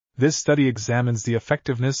This study examines the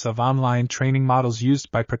effectiveness of online training models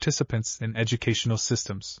used by participants in educational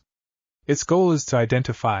systems. Its goal is to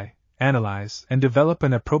identify, analyze, and develop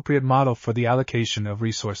an appropriate model for the allocation of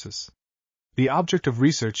resources. The object of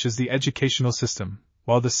research is the educational system,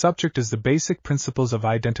 while the subject is the basic principles of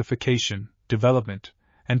identification, development,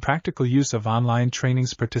 and practical use of online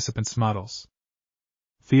training's participants' models.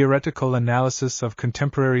 Theoretical analysis of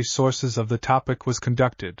contemporary sources of the topic was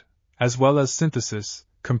conducted, as well as synthesis,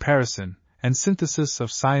 comparison, and synthesis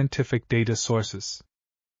of scientific data sources.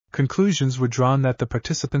 Conclusions were drawn that the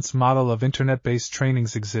participants' model of internet-based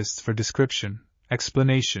trainings exists for description,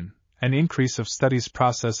 explanation, and increase of studies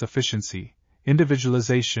process efficiency,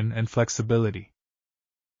 individualization, and flexibility.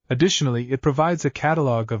 Additionally, it provides a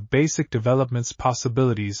catalog of basic development's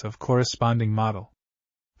possibilities of corresponding model.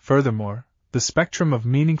 Furthermore, the spectrum of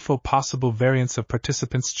meaningful possible variants of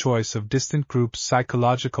participants' choice of distant groups'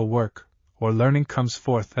 psychological work or learning comes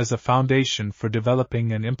forth as a foundation for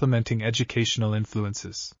developing and implementing educational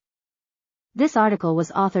influences. This article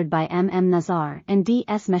was authored by M. Nazar and D.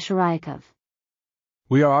 S. Meshcheriakov.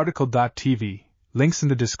 We are RTCLTV, links in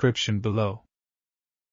the description below.